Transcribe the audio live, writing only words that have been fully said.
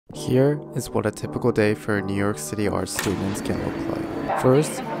Here is what a typical day for New York City art students can look like.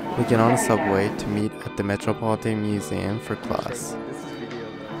 First, we get on a subway to meet at the Metropolitan Museum for class.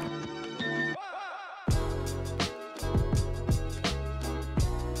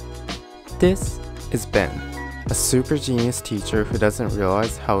 This is Ben, a super genius teacher who doesn't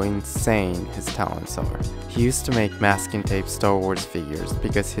realize how insane his talents are. He used to make masking tape Star Wars figures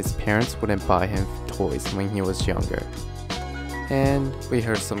because his parents wouldn't buy him toys when he was younger. And we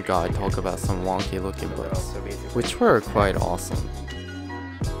heard some guy talk about some wonky looking books, which were quite awesome.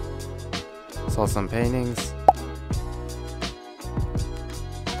 Saw some paintings.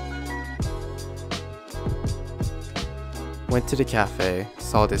 Went to the cafe,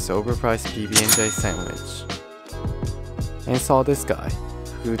 saw this overpriced PB&J sandwich. And saw this guy,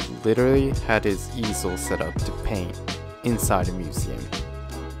 who literally had his easel set up to paint inside a museum.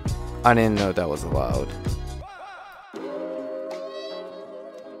 I didn't know that was allowed.